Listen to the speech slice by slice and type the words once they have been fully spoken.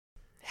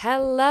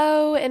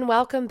Hello and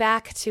welcome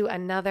back to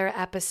another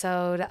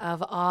episode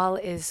of All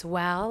Is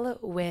Well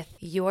with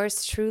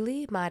yours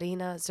truly,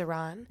 Marina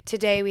Zaran.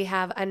 Today we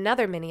have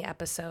another mini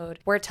episode.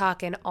 We're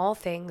talking all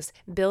things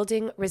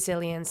building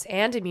resilience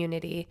and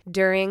immunity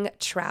during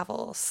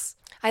travels.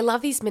 I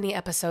love these mini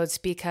episodes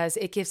because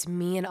it gives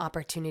me an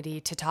opportunity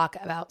to talk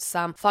about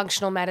some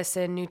functional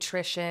medicine,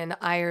 nutrition,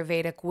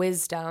 Ayurvedic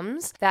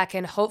wisdoms that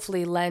can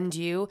hopefully lend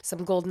you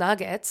some gold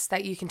nuggets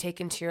that you can take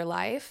into your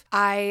life.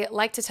 I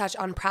like to touch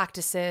on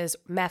practices,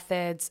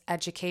 methods,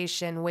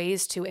 education,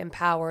 ways to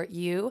empower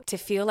you to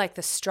feel like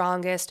the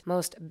strongest,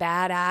 most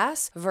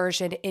badass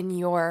version in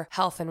your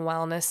health and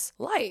wellness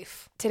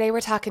life. Today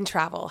we're talking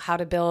travel, how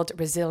to build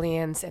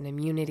resilience and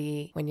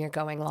immunity when you're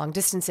going long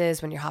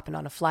distances, when you're hopping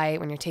on a flight,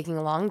 when you're taking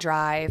a long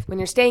drive, when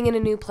you're staying in a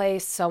new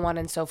place, so on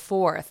and so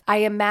forth. I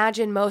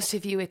imagine most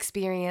of you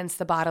experience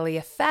the bodily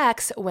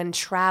effects when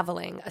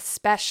traveling,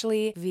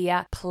 especially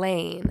via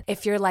plane.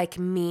 If you're like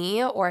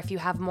me, or if you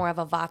have more of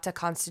a Vata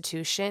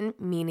constitution,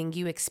 meaning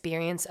you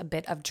experience a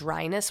bit of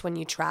dryness when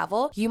you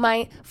travel, you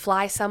might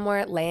fly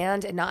somewhere,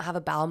 land, and not have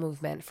a bowel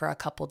movement for a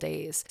couple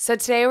days. So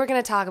today we're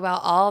going to talk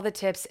about all the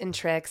tips and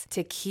tricks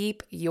to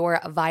keep your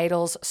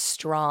vitals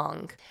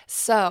strong.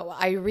 So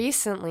I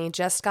recently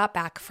just got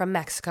back from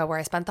Mexico where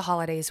I spent the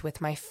holidays with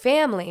my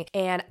family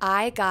and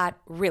I got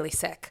really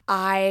sick.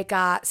 I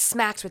got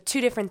smacked with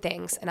two different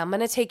things and I'm going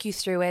to take you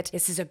through it.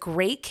 This is a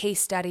great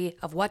case study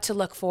of what to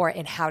look for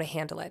and how to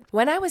handle it.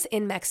 When I was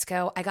in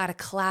Mexico, I got a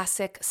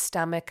classic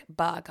stomach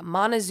bug,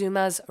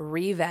 Montezuma's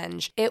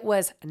Revenge. It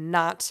was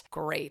not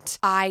great.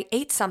 I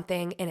ate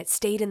something and it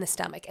stayed in the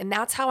stomach, and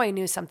that's how I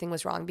knew something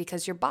was wrong,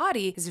 because your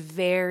body is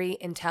very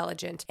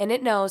intelligent and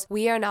it knows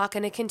we are not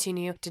going to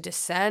continue to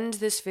descend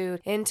this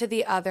food into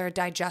the other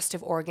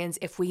digestive organs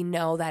if we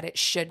know that it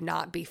should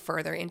not be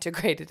further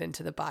integrated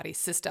into the body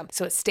system.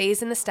 So it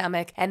stays in the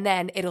stomach and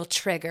then it'll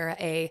trigger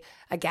a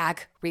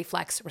gag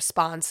reflex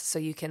response so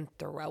you can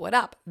throw it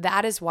up.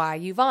 That is why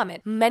you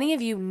vomit. Many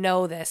of you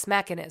know this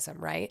mechanism,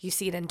 right? You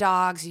see it in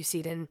dogs, you see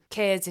it in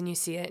kids, and you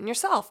see it in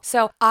yourself.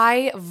 So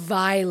I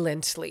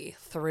violently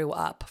threw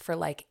up for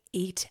like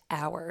 8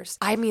 hours.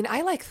 I mean,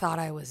 I thought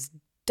I was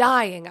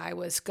dying. I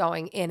was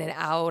going in and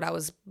out. I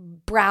was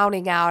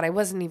browning out. I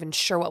wasn't even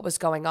sure what was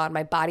going on.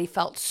 My body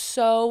felt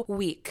so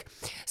weak.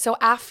 So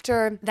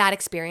after that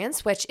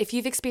experience, which if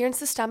you've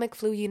experienced the stomach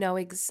flu, you know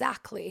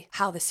exactly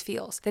how this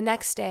feels. The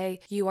next day,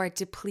 you are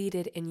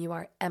depleted and you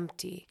are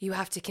empty. You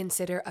have to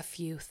consider a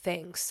few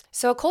things.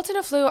 So a cold and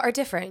a flu are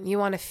different. You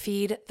want to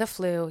feed the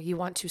flu. You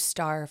want to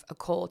starve a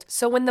cold.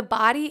 So when the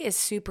body is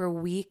super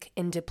weak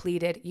and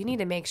depleted, you need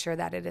to make sure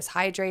that it is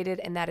hydrated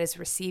and that is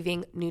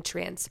receiving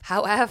nutrients.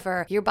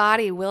 However, your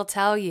body will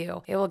tell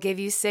you, it will give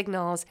you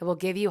signals, it will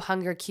give you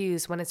hunger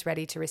cues when it's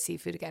ready to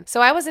receive food again.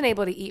 So I wasn't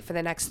able to eat for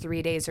the next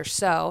 3 days or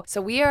so.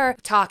 So we are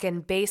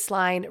talking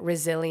baseline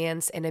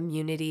resilience and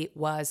immunity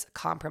was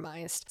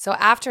compromised. So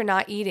after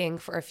not eating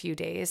for a few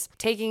days,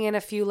 taking in a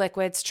few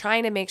liquids,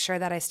 trying to make sure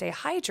that I stay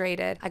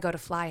hydrated, I go to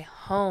fly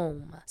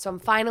home. So I'm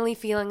finally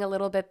feeling a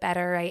little bit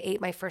better. I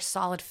ate my first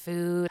solid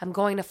food. I'm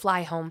going to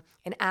fly home.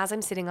 And as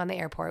I'm sitting on the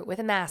airport with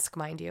a mask,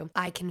 mind you,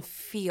 I can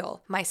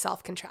feel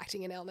myself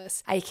contracting an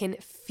illness. I can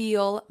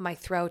feel my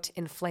throat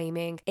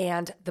inflaming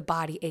and the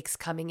body aches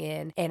coming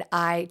in. And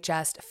I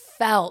just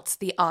felt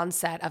the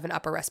onset of an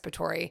upper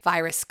respiratory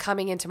virus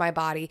coming into my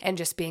body and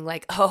just being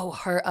like, oh,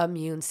 her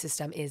immune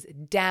system is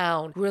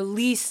down.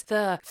 Release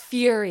the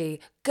fury.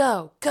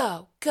 Go,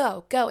 go,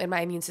 go, go. And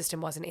my immune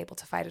system wasn't able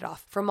to fight it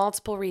off for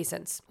multiple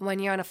reasons. When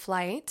you're on a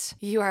flight,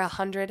 you are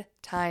 100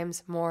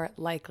 times more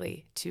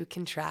likely to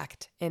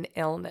contract an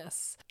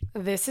illness.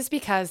 This is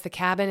because the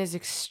cabin is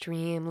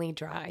extremely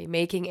dry,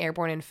 making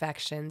airborne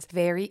infections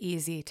very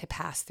easy to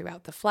pass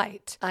throughout the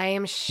flight. I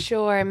am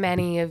sure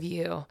many of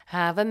you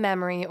have a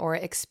memory or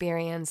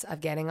experience of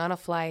getting on a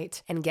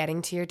flight and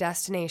getting to your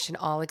destination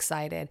all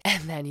excited,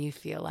 and then you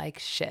feel like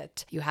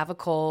shit. You have a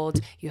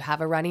cold, you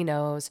have a runny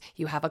nose,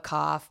 you have a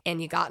cough,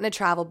 and you got in a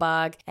travel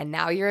bug, and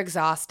now you're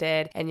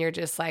exhausted, and you're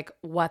just like,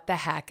 what the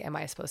heck am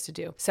I supposed to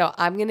do? So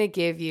I'm going to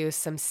give you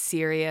some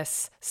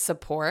serious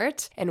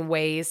support and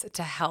ways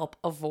to help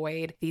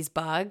avoid these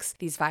bugs,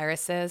 these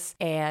viruses,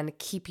 and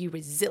keep you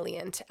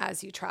resilient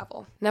as you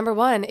travel. Number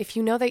one, if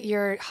you know that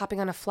you're hopping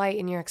on a flight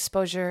and your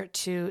exposure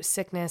to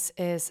sickness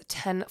is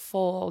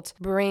tenfold,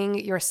 bring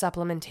your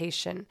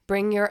supplementation.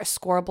 Bring your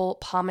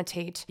ascorbyl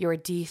palmitate, your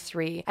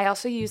D3. I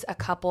also use a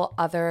couple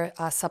other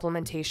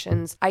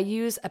supplementations. I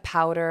use a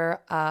powder,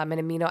 an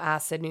amino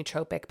acid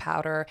nootropic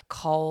powder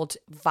called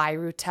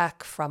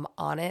Virutech from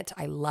Onnit.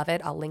 I love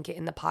it. I'll link it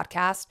in the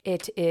podcast.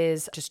 It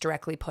is just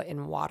directly put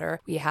in water.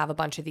 We have a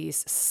bunch of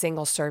these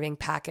single serving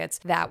packets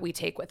that we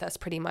take with us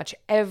pretty much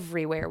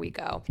everywhere we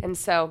go. And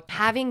so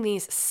having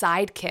these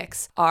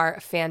sidekicks are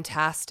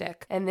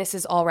fantastic. And this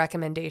is all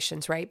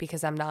recommendations, right?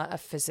 Because I'm not a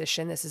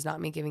physician. This is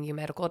not me giving you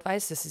medical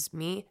advice. This is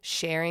me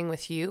sharing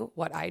with you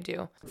what I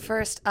do.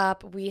 First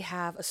up, we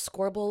have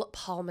ascorbyl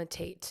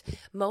palmitate.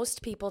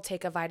 Most people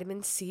take a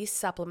vitamin C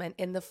supplement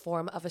in the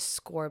form of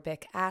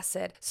ascorbic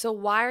acid. So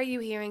why are you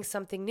hearing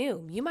something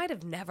new? You might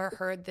have never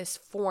heard this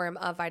form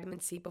of vitamin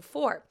C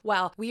before.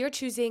 Well, we are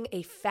choosing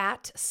a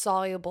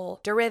fat-soluble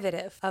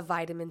derivative of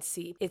vitamin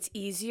C. It's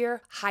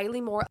easier,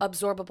 highly more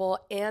absorbable,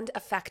 and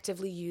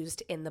effectively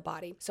used in the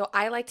body. So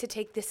I like to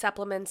take the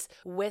supplements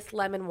with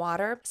lemon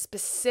water,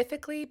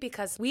 specifically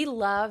because we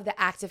love the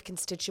active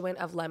constituent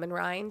of lemon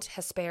rind,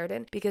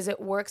 hesperidin, because it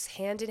works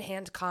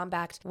hand-in-hand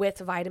combat with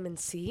vitamin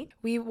C.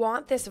 We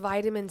want this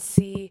vitamin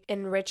C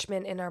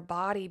enrichment in our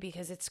body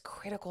because it's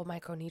critical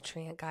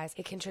micronutrient, guys.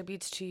 It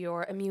contributes to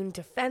your immune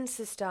defense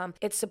system.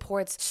 It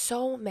supports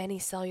so many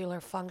cellular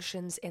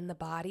functions in the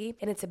body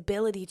and its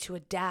ability to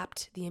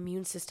adapt the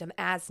immune system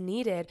as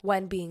needed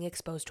when being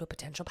exposed to a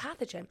potential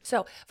pathogen.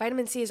 So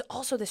vitamin C is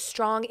also the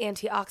strong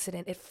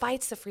antioxidant. It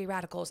fights the free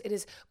radicals. It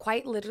is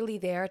quite literally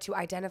there to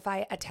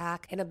identify,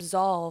 attack, and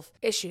absolve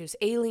issues,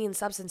 alien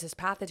substances,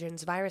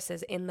 pathogens,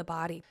 viruses in the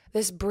body.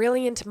 This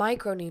brilliant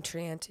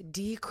micronutrient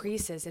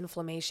decreases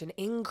inflammation,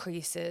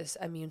 increases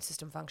immune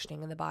system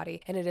functioning in the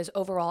body, and it is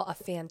overall a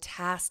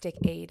fantastic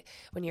aid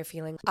when you're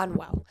feeling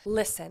unwell.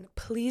 Listen,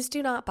 please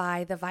do not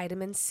buy the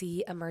vitamin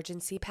C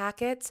emergency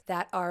packets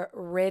that are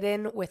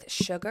ridden with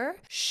sugar.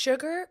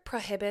 Sugar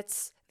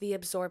prohibits the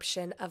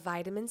absorption of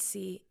vitamin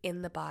C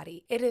in the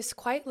body. It is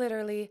quite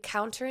literally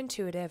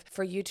counterintuitive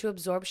for you to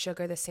absorb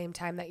sugar the same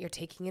time that you're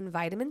taking in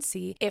vitamin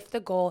C if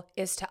the goal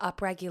is to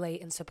upregulate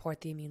and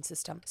support the immune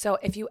system. So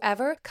if you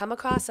ever come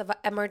across an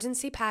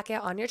emergency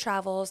packet on your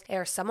travels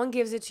or someone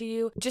gives it to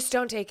you, just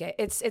don't take it.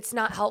 It's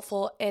not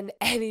helpful in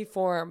any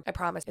form. I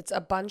promise. It's a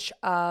bunch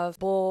of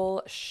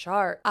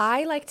bullshit.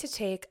 I like to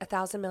take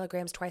 1,000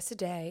 milligrams twice a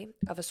day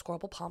of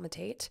ascorbyl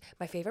palmitate.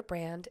 My favorite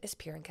brand is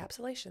Pure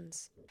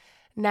Encapsulations.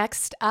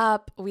 Next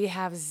up, we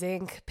have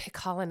zinc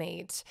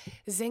picolinate.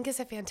 Zinc is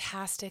a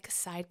fantastic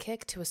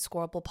sidekick to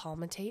ascorbyl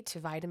palmitate, to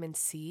vitamin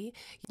C.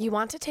 You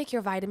want to take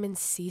your vitamin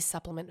C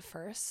supplement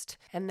first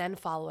and then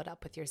follow it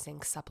up with your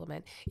zinc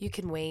supplement. You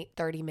can wait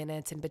 30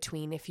 minutes in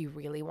between if you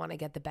really want to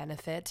get the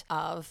benefit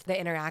of the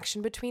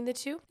interaction between the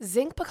two.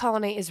 Zinc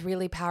picolinate is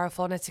really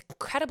powerful and it's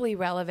incredibly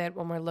relevant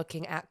when we're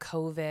looking at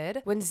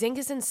COVID. When zinc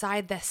is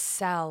inside the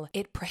cell,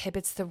 it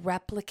prohibits the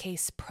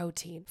replicase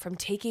protein from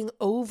taking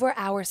over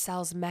our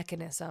cell's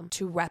mechanism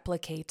to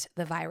replicate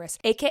the virus,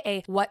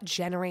 aka what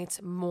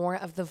generates more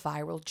of the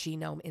viral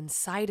genome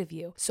inside of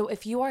you. So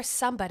if you are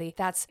somebody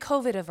that's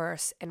COVID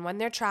averse and when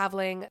they're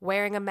traveling,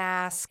 wearing a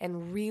mask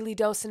and really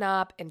dosing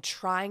up and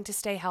trying to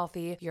stay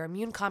healthy, you're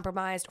immune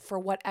compromised for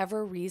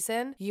whatever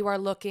reason, you are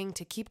looking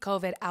to keep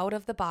COVID out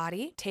of the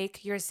body,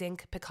 take your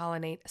zinc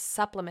picolinate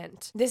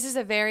supplement. This is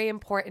a very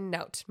important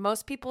note.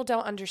 Most people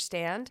don't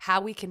understand how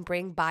we can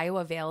bring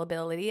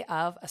bioavailability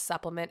of a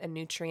supplement, a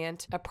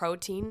nutrient, a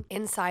protein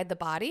inside the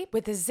body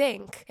with the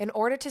zinc in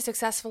order to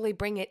successfully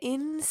bring it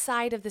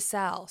inside of the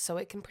cell so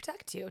it can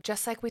protect you.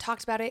 Just like we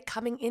talked about it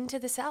coming into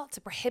the cell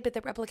to prohibit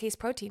the replicase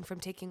protein from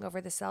taking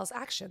over the cell's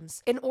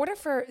actions. In order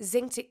for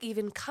zinc to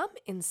even come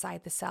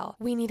inside the cell,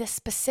 we need a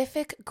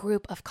specific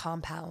group of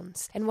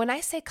compounds. And when I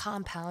say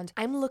compound,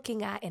 I'm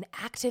looking at an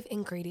active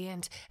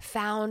ingredient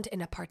found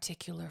in a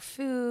particular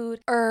food,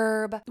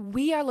 herb.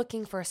 We are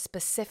looking for a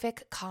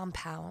specific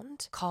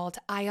compound called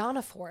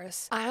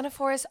ionophores.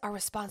 Ionophores are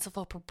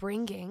responsible for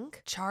bringing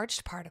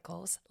charged particles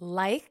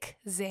like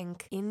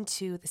zinc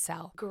into the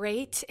cell.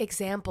 Great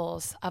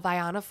examples of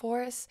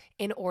ionophores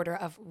in order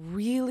of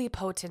really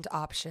potent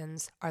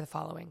options are the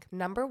following.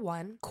 Number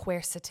 1,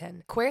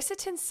 quercetin.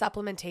 Quercetin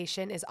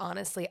supplementation is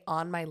honestly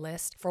on my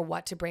list for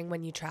what to bring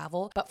when you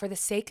travel, but for the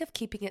sake of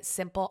keeping it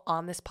simple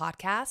on this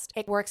podcast,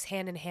 it works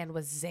hand in hand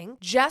with zinc.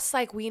 Just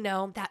like we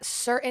know that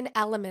certain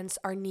elements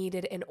are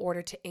needed in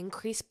order to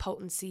increase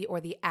potency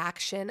or the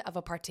action of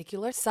a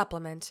particular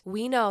supplement,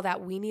 we know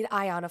that we need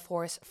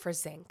ionophores for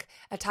zinc.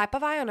 A type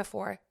of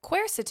ionophore,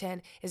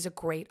 quercetin, is a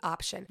great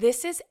option.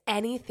 This is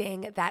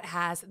anything that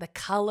has the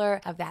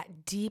color of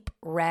that deep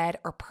red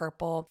or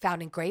purple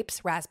found in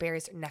grapes,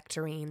 raspberries,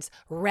 nectarines,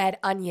 red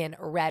onion,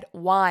 red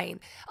wine.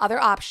 Other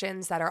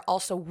options that are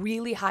also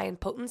really high in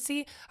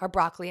potency are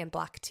broccoli and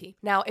black tea.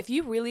 Now, if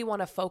you really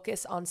want to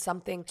focus on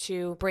something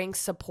to bring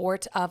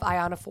support of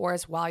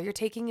ionophores while you're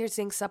taking your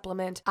zinc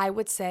supplement, I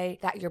would say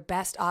that your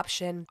best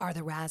option are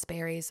the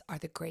raspberries, are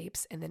the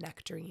grapes, and the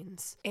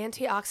nectarines.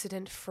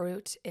 Antioxidant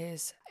fruit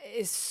is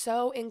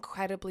so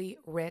incredibly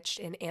rich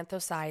in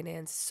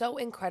anthocyanins, so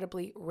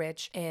incredibly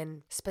rich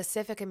in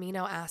specific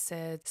amino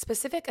acids,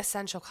 specific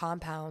essential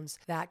compounds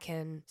that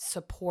can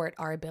support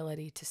our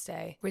ability to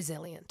stay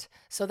resilient.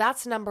 So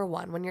that's number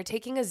 1. When you're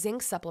taking a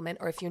zinc supplement,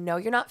 or if you know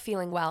you're not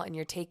feeling well and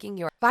you're taking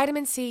your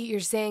vitamin C, your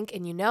zinc,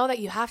 and you know that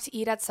you have to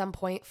eat at some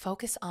point,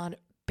 focus on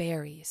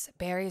berries.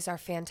 Berries are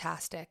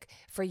fantastic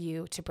for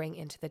you to bring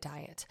into the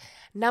diet.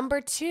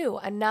 Number 2,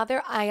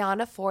 another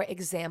ionophore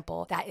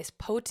example that is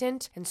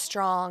potent and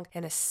strong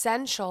and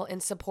essential in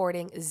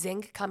supporting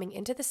zinc coming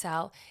into the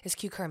cell is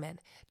curcumin.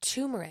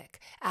 Turmeric.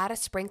 Add a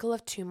sprinkle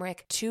of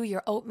turmeric to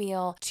your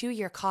oatmeal, to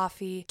your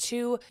coffee,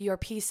 to your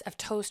piece of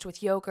toast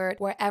with yogurt.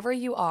 Wherever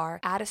you are,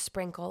 add a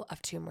sprinkle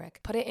of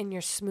turmeric. Put it in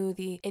your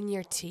smoothie, in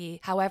your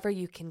tea, however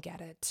you can get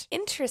it.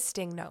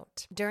 Interesting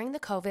note, during the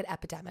COVID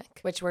epidemic,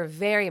 which we're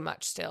very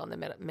much still in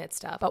the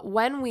midst of, but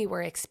when we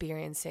were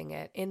experiencing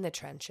it in the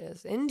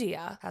trenches,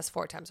 India has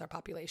 4 times our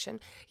population,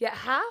 yet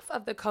half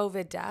of the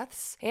COVID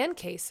deaths and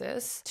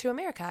cases to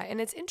America. And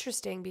it's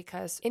interesting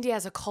because India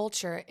as a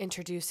culture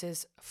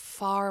introduces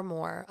far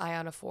more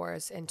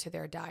ionophores into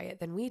their diet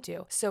than we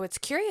do. So it's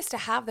curious to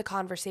have the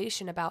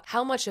conversation about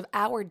how much of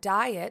our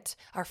diet,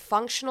 our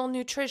functional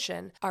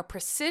nutrition, our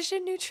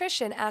precision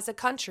nutrition as a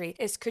country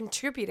is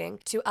contributing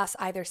to us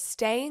either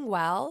staying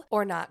well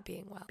or not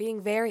being well,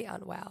 being very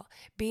unwell,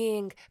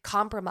 being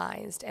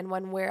compromised, and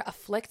when we're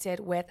afflicted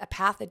with a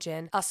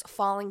pathogen, us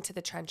falling to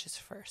the trenches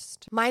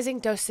first. My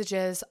zinc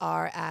dosages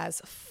are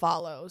as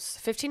follows: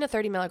 15 to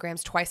 30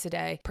 milligrams twice a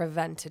day,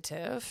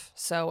 preventative.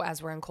 So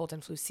as we're in cold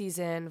and flu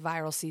season,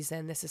 viral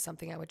season, this is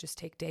something I would just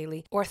take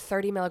daily, or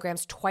 30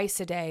 milligrams twice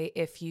a day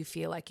if you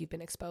feel like you've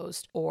been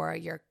exposed or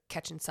you're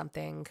catching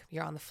something,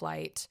 you're on the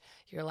flight,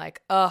 you're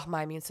like, oh,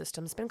 my immune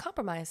system's been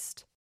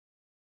compromised.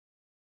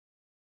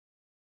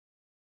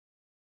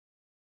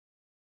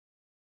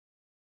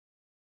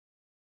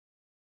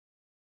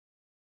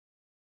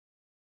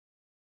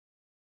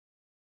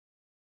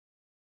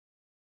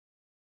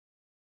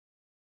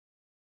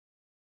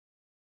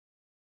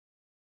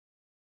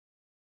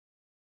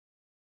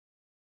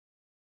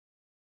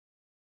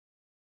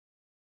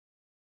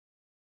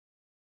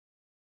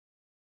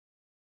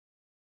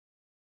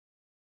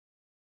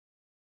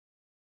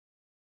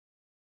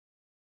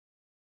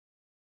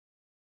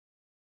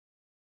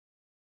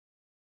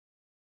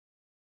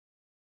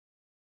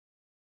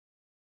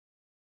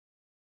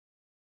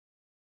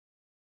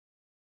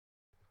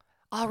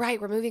 All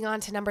right, we're moving on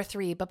to number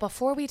 3. But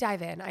before we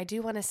dive in, I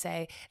do want to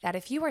say that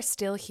if you are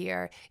still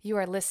here, you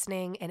are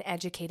listening and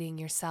educating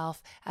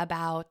yourself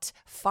about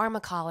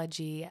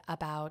pharmacology,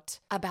 about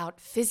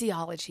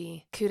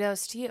physiology.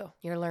 Kudos to you.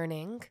 You're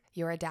learning,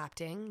 you're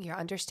adapting, you're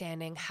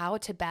understanding how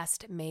to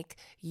best make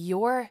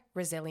your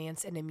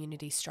resilience and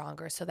immunity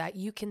stronger so that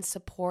you can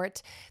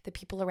support the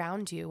people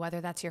around you,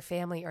 whether that's your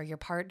family or your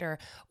partner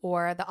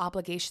or the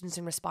obligations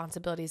and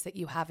responsibilities that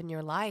you have in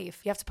your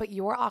life. You have to put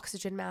your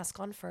oxygen mask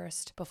on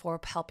first before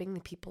helping the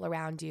people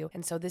around you.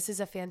 And so this is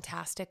a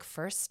fantastic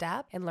first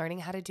step in learning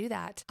how to do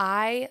that.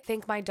 I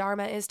think my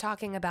dharma is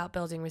talking about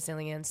building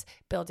resilience,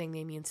 building the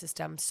immune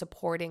system,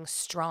 supporting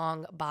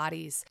strong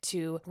bodies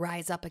to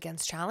rise up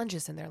against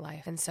challenges in their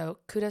life. And so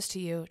kudos to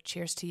you.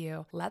 Cheers to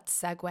you. Let's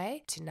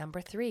segue to number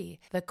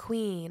 3, the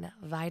queen,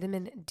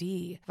 vitamin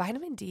D.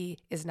 Vitamin D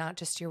is not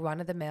just your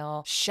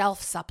run-of-the-mill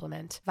shelf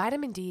supplement.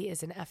 Vitamin D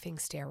is an effing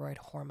steroid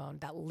hormone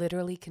that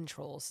literally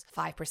controls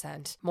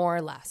 5%, more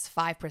or less,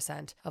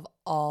 5% of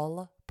all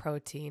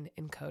protein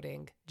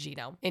encoding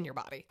genome in your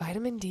body.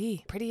 Vitamin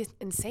D, pretty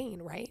insane,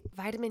 right?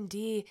 Vitamin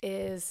D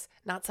is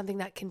not something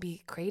that can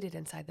be created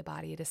inside the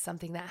body. It is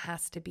something that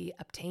has to be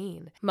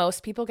obtained.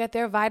 Most people get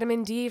their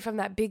vitamin D from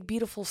that big,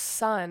 beautiful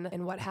sun.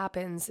 And what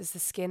happens is the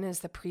skin is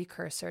the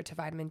precursor to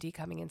vitamin D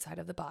coming inside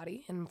of the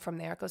body. And from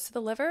there, it goes to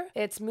the liver.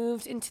 It's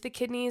moved into the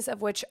kidneys,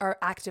 of which our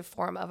active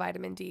form of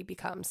vitamin D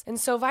becomes. And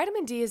so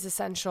vitamin D is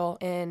essential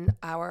in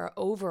our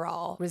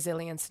overall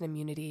resilience and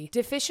immunity.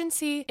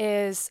 Deficiency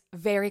is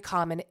very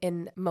common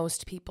in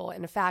most people.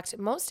 In fact,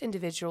 most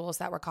individuals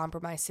that were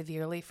compromised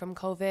severely from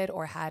COVID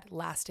or had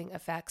lasting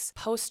effects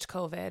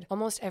post-COVID,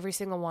 almost every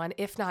single one,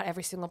 if not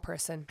every single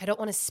person, I don't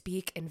want to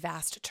speak in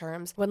vast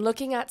terms. When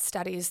looking at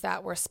studies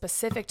that were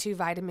specific to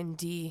vitamin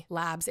D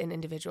labs in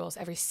individuals,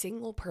 every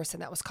single person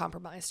that was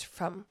compromised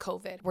from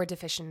COVID were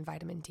deficient in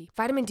vitamin D.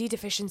 Vitamin D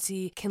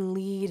deficiency can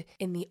lead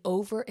in the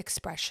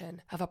overexpression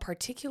of a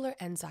particular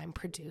enzyme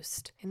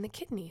produced in the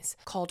kidneys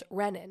called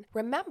renin.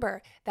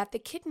 Remember that the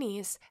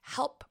kidneys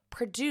help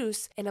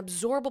produce an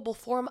absorbable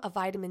form of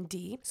vitamin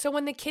D. So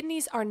when the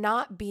kidneys are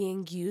not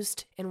being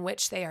used in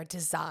which they are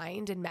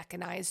designed and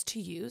mechanized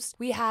to use,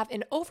 we have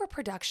an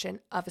overproduction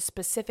of a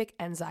specific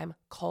enzyme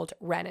called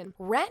renin.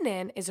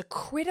 Renin is a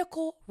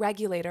critical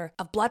regulator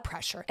of blood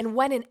pressure, and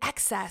when in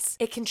excess,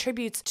 it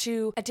contributes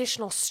to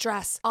additional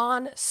stress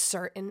on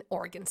certain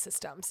organ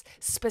systems,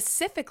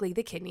 specifically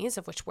the kidneys,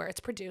 of which where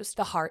it's produced,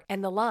 the heart,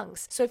 and the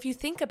lungs. So if you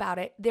think about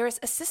it, there's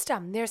a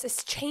system, there's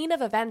a chain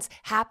of events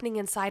happening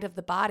inside of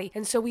the body.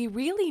 And so we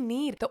really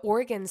need the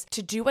organs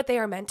to do what they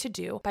are meant to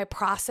do by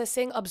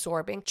processing,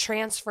 absorbing,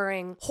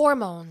 transferring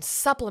hormones,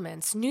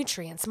 supplements,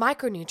 nutrients,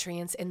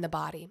 micronutrients in the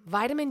body.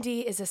 Vitamin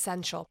D is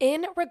essential.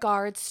 In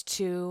regards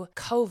to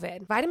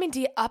COVID, vitamin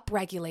D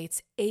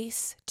upregulates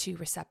ACE2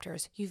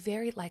 receptors. You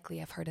very likely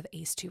have heard of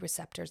ACE2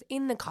 receptors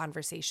in the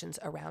conversations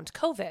around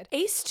COVID.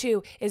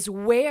 ACE2 is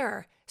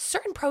where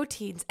certain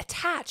proteins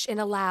attach and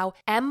allow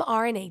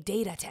mRNA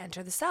data to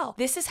enter the cell.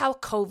 This is how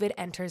COVID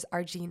enters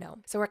our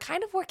genome. So we're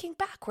kind of working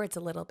backwards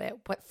a little bit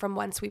from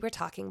once we were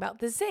talking about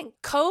the zinc.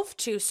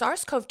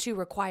 SARS-CoV-2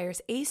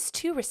 requires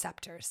ACE2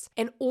 receptors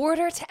in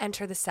order to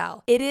enter the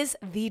cell. It is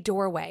the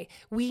doorway.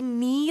 We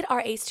need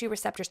our ACE2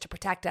 receptors to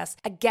protect us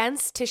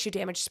against tissue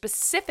damage,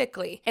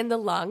 specifically in the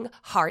lung,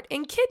 heart,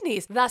 and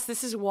kidneys. Thus,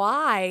 this is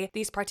why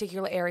these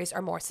particular areas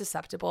are more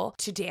susceptible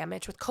to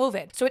damage with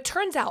COVID. So it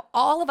turns out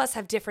all of us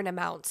have different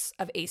amounts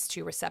of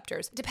ACE2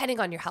 receptors, depending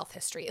on your health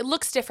history. It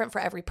looks different for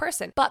every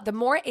person, but the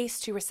more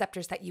ACE2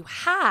 receptors that you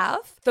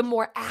have, the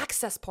more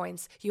access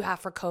points you have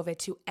for COVID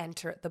to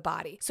enter the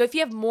body. So if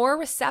you have more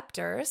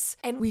receptors,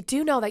 and we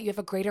do know that you have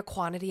a greater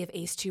quantity of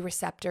ACE2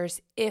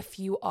 receptors if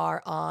you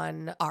are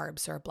on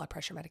ARBs or blood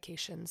pressure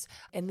medications.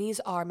 And these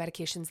are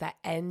medications that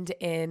end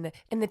in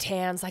the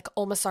TANs, like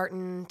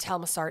olmesartan,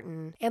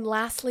 telmisartan. And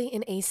lastly,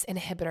 in ACE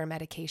inhibitor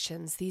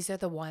medications, these are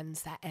the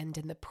ones that end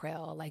in the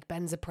pril, like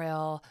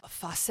benzapril,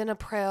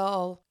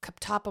 fosinapril,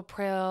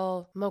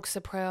 captopril,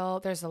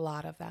 moxapril. There's a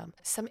lot of them.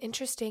 Some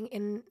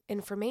interesting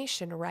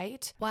information,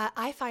 right? What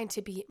I find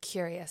to be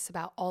curious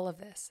about all of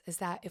this is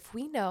that if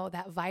we know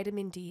that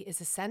vitamin D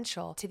is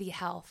essential to the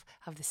health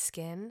of the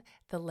skin,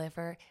 the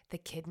liver, the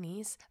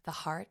kidneys, the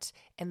heart,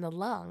 and the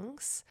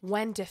lungs,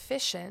 when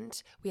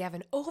deficient, we have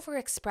an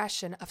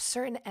overexpression of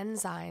certain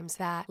enzymes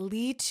that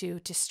lead to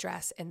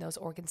distress in those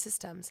organ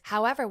systems.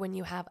 However, when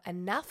you have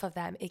enough of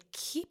them, it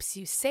keeps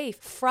you safe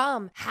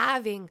from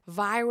having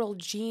viral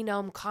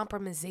genome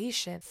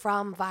compromisation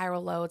from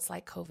viral loads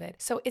like COVID.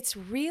 So it's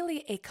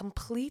really a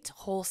complete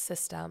whole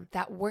system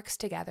that works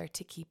together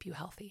to keep you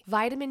healthy.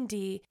 Vitamin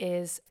D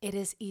is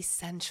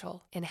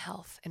essential in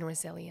health and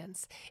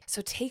resilience.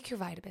 So take your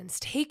vitamins,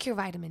 take your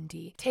vitamin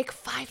D, take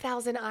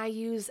 5,000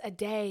 IUs a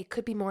day,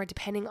 could be more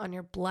depending on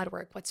your blood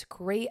work. What's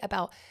great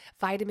about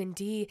vitamin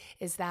D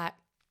is that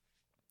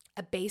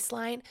a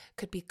baseline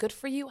could be good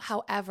for you.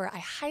 However, I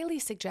highly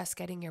suggest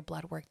getting your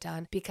blood work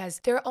done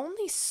because there's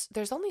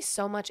only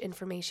so much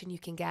information you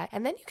can get.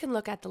 And then you can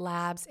look at the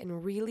labs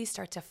and really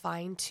start to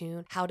fine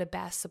tune how to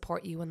best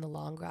support you in the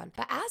long run.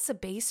 But as a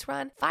base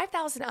run,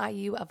 5,000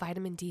 IU of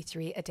vitamin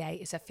D3 a day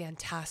is a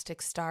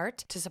fantastic start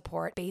to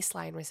support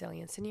baseline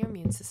resilience in your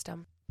immune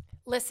system.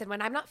 Listen,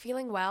 when I'm not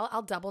feeling well,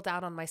 I'll double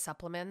down on my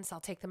supplements. I'll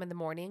take them in the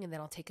morning and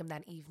then I'll take them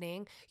that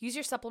evening. Use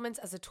your supplements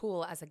as a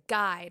tool, as a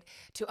guide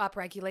to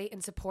upregulate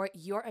and support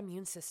your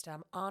immune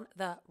system on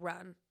the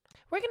run.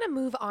 We're going to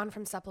move on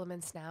from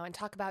supplements now and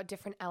talk about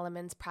different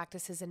elements,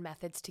 practices, and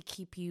methods to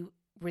keep you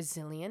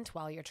resilient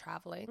while you're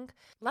traveling.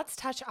 Let's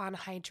touch on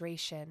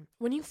hydration.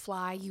 When you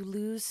fly, you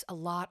lose a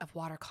lot of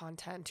water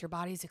content. Your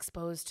body's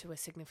exposed to a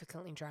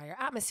significantly drier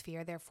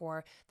atmosphere,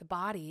 therefore the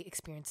body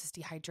experiences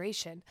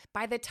dehydration.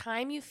 By the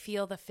time you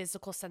feel the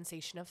physical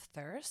sensation of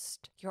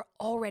thirst, you're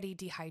already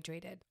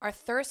dehydrated. Our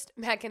thirst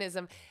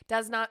mechanism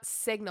does not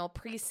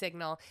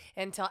pre-signal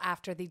until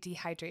after the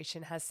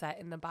dehydration has set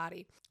in the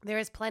body. There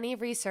is plenty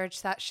of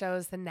research that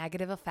shows the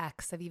negative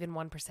effects of even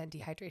 1%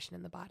 dehydration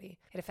in the body.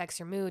 It affects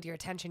your mood, your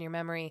attention, your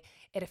memory.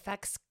 It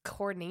affects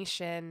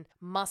coordination,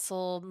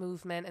 muscle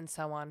movement, and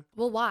so on.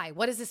 Well, why?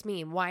 What does this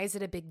mean? Why is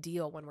it a big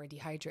deal when we're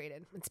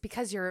dehydrated? It's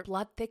because your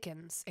blood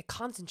thickens, it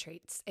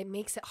concentrates, it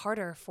makes it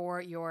harder for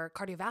your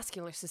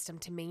cardiovascular system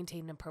to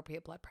maintain an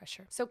appropriate blood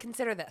pressure. So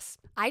consider this.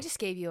 I just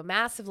gave you a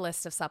massive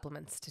list of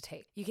supplements to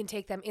take. You can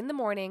take them in the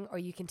morning or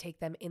you can take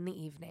them in the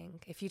evening.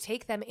 If you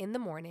take them in the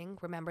morning,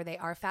 remember they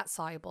are fat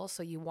soluble,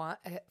 so you want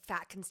a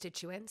fat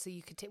constituent, so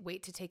you could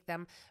wait to take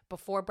them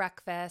before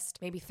breakfast,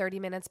 maybe 30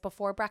 minutes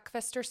before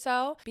breakfast or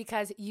so,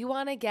 because you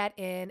want to get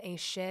in a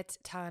shit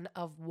ton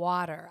of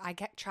water. I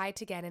try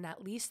to get in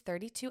at least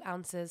 32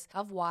 ounces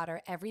of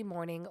water every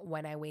morning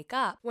when I wake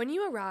up. When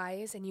you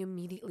arise and you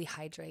immediately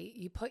hydrate,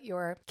 you put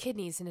your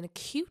kidneys in an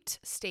acute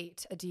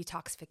state of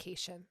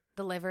detoxification.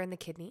 The liver and the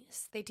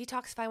kidneys, they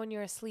detoxify when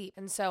you're asleep.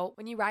 And so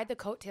when you ride the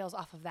coattails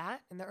off of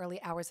that in the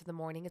early hours of the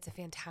morning, it's a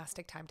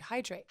fantastic time to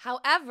hydrate.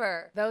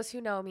 However, those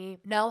who know me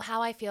know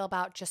how I feel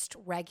about just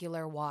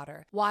regular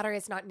water. Water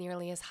is not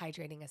nearly as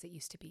hydrating as it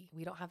used to be.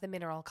 We don't have the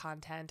mineral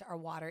content. Our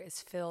water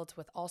is filled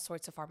with all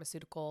sorts of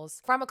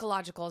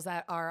pharmacologicals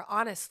that are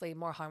honestly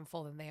more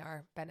harmful than they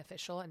are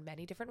beneficial in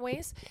many different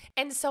ways.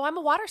 And so I'm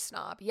a water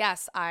snob.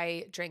 Yes,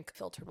 I drink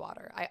filtered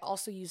water. I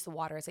also use the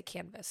water as a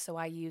canvas. So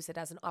I use it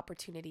as an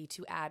opportunity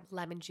to add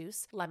lemon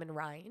juice, lemon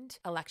rind,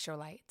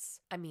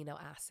 electrolytes, amino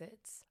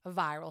acids,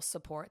 viral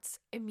supports,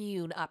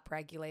 immune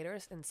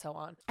upregulators, and so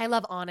on. I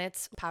love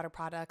Onnit's powder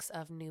products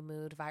of New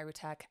Mood,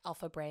 Virutech,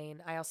 Alpha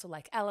Brain. I also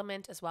like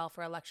Element as well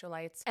for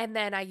electrolytes. And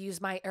then I use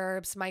my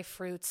herbs, my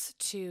fruits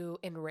to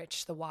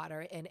enrich the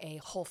water in a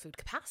whole food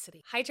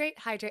capacity. Hydrate,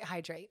 hydrate,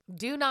 hydrate.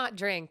 Do not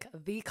drink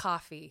the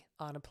coffee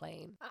on a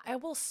plane. I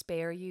will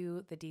spare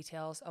you the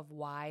details of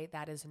why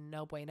that is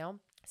no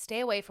bueno. stay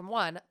away from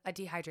 1, a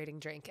dehydrating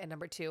drink, and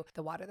number 2,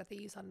 the water that they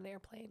use on an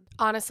airplane.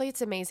 Honestly,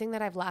 it's amazing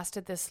that I've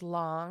lasted this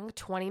long,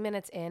 20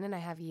 minutes in, and I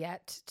have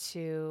yet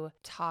to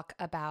talk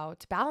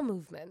about bowel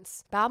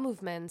movements. Bowel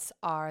movements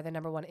are the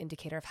number 1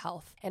 indicator of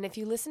health. And if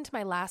you listen to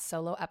my last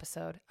solo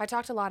episode, I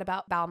talked a lot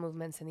about bowel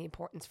movements and the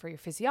importance for your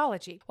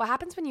physiology. What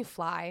happens when you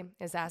fly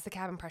is as the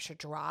cabin pressure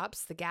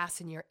drops, the gas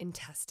in your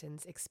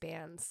intestines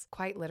expands.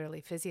 Quite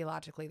literally,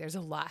 physiologically, there's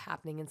a lot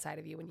happening inside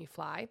of you when you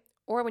fly,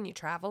 or when you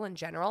travel in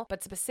general,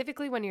 but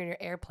specifically when you're in your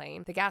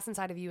airplane, the gas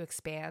inside of you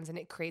expands and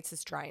it creates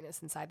this dryness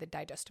inside the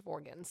digestive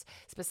organs,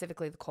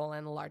 specifically the colon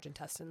and the large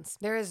intestines.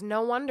 There is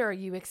no wonder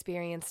you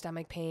experience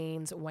stomach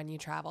pains when you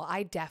travel.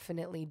 I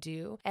definitely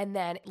do. And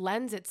then it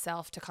lends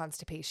itself to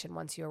constipation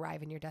once you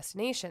arrive in your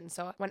destination.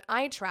 So when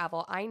I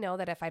travel, I know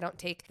that if I don't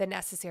take the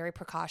necessary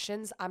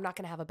precautions, I'm not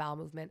going to have a bowel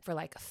movement for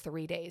like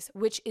 3 days,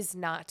 which is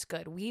not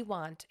good. We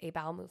want a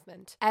bowel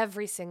movement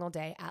every single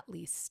day, at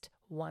least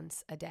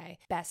once a day.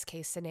 Best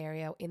case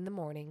scenario in the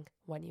morning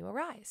when you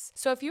arise.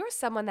 So if you're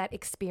someone that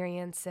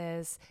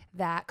experiences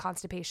that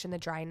constipation, the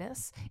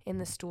dryness in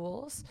the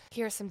stools,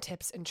 here are some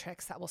tips and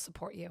tricks that will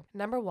support you.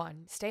 Number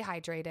 1, stay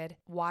hydrated.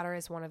 Water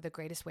is one of the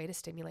greatest way to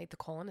stimulate the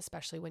colon,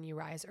 especially when you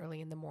rise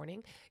early in the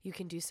morning. You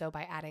can do so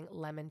by adding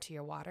lemon to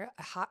your water.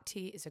 A hot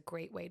tea is a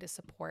great way to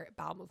support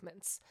bowel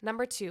movements.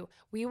 Number 2,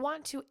 we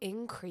want to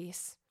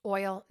increase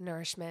oil,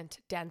 nourishment,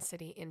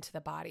 density into the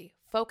body.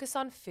 Focus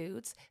on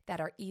foods that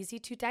are easy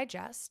to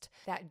digest,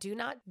 that do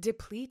not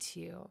deplete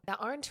you, that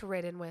aren't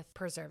ridden with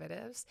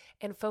preservatives,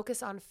 and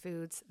focus on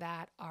foods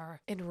that are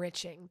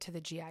enriching to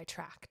the GI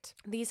tract.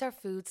 These are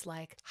foods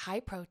like high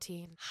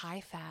protein,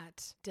 high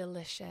fat,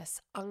 delicious,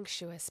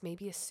 unctuous,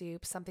 maybe a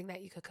soup, something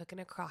that you could cook in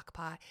a crock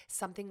pot,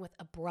 something with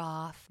a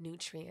broth,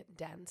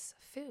 nutrient-dense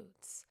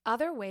foods.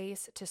 Other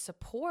ways to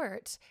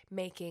support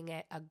making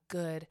it a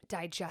good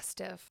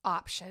digestive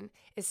option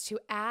is to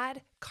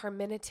add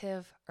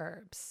carminative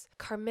herbs.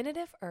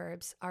 Carminative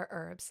herbs are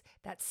herbs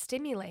that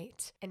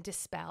stimulate and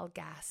dispel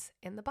gas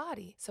in the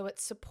body. So it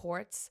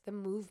supports the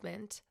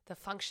movement, the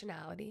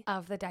functionality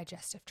of the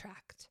digestive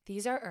tract.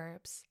 These are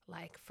herbs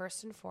like,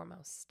 first and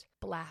foremost,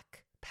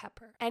 black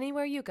pepper.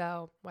 Anywhere you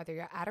go, whether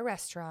you're at a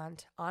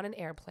restaurant, on an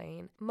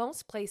airplane,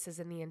 most places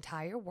in the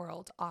entire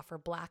world offer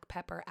black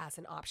pepper as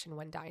an option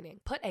when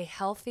dining. Put a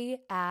healthy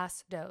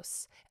ass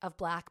dose of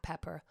black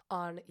pepper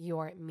on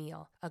your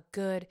meal. A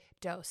good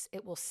dose.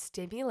 It will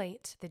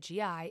stimulate the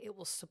GI. It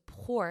will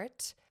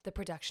support the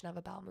production of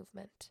a bowel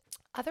movement.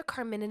 Other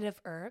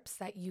carminative herbs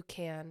that you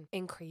can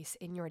increase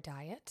in your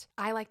diet,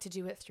 I like to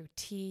do it through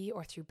tea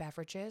or through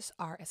beverages,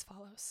 are as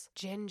follows.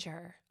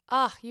 Ginger.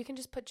 You can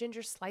just put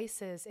ginger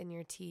slices in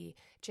your tea,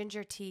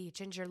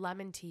 ginger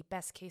lemon tea,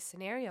 best case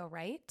scenario,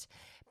 right?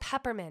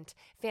 Peppermint,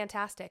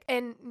 fantastic.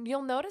 And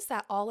you'll notice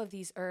that all of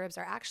these herbs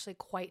are actually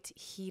quite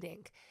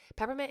heating.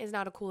 Peppermint is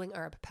not a cooling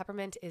herb.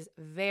 Peppermint is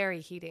very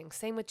heating.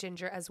 Same with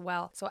ginger as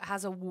well. So it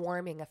has a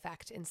warming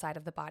effect inside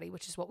of the body,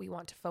 which is what we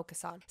want to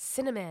focus on.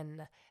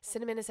 Cinnamon.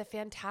 Cinnamon is a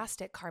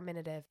fantastic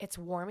carminative. It's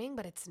warming,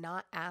 but it's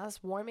not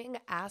as warming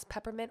as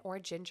peppermint or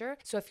ginger.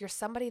 So if you're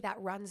somebody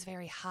that runs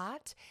very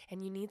hot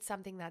and you need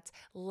something that's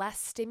less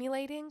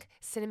stimulating,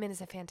 cinnamon is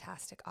a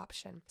fantastic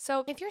option.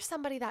 So if you're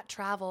somebody that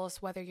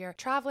travels, whether you're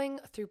traveling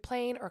through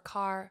plane or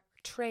car,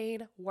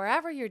 train,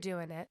 wherever you're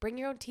doing it, bring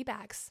your own tea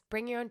bags.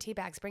 Bring your own tea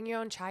bags. Bring your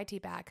own chai tea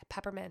bag,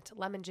 peppermint,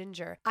 lemon,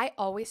 ginger. I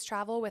always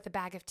travel with a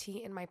bag of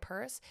tea in my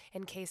purse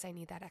in case I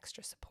need that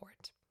extra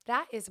support.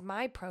 That is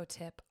my pro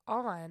tip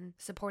on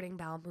supporting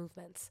bowel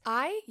movements.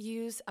 I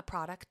use a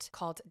product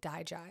called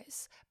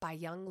Digize by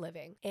Young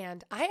Living,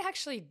 and I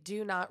actually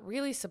do not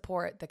really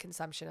support the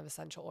consumption of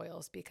essential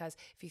oils because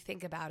if you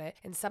think about it,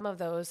 in some of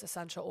those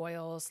essential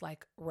oils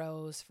like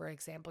rose, for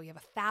example, you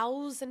have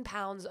 1,000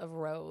 pounds of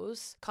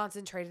rose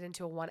concentrated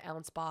into a 1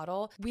 ounce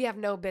bottle. We have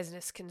no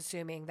business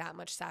consuming that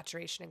much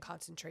saturation and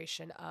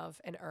concentration of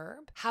an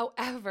herb.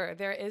 However,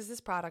 there is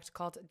this product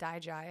called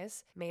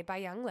Digize made by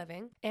Young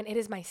Living, and it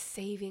is my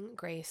saving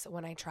grace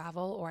when I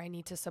travel or I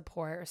need to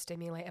support or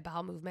stimulate a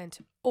bowel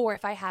movement, or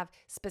if I have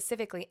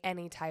specifically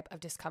any type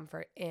of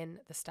discomfort in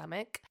the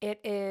stomach.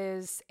 It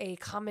is a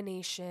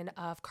combination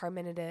of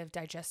carminative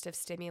digestive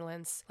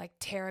stimulants like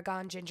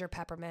tarragon, ginger,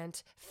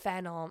 peppermint,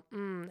 fennel,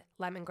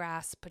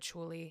 lemongrass,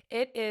 patchouli.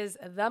 It is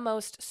the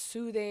most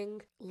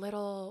soothing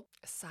little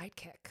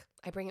sidekick.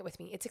 I bring it with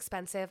me. It's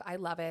expensive. I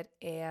love it.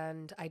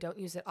 And I don't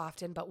use it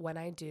often, but when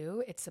I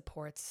do, it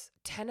supports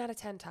 10 out of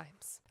 10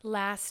 times.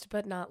 Last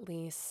but not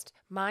least,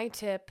 my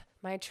tip,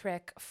 my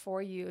trick for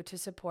you to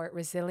support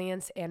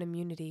resilience and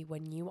immunity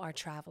when you are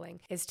traveling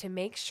is to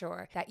make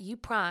sure that you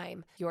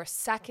prime your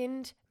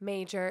second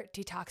major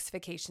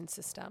detoxification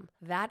system.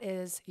 That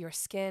is your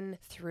skin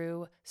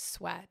through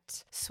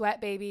sweat.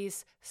 Sweat,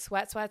 babies.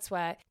 Sweat, sweat,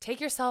 sweat.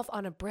 Take yourself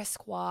on a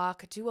brisk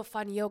walk, do a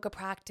fun yoga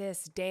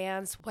practice,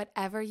 dance,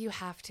 whatever you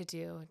have to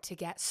do to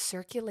get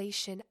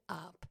circulation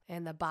up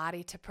and the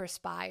body to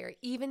perspire,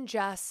 even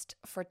just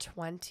for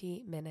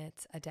 20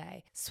 minutes a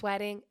day.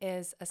 Sweating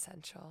is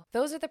essential.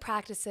 Those are the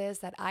practices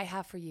that I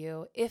have for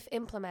you, if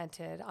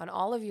implemented on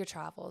all of your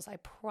travels, I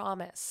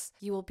promise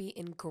you will be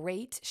in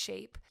great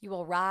shape. You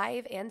will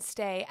arrive and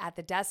stay at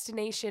the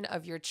destination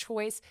of your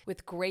choice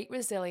with great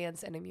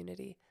resilience and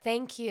immunity.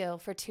 Thank you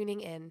for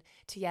tuning in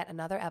to yet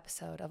another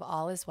episode of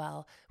All Is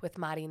Well with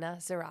Marina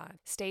Zaran.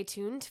 Stay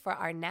tuned for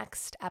our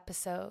next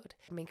episode.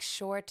 Make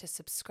sure to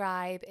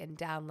subscribe and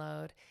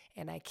download,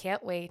 and I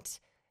can't wait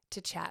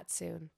to chat soon.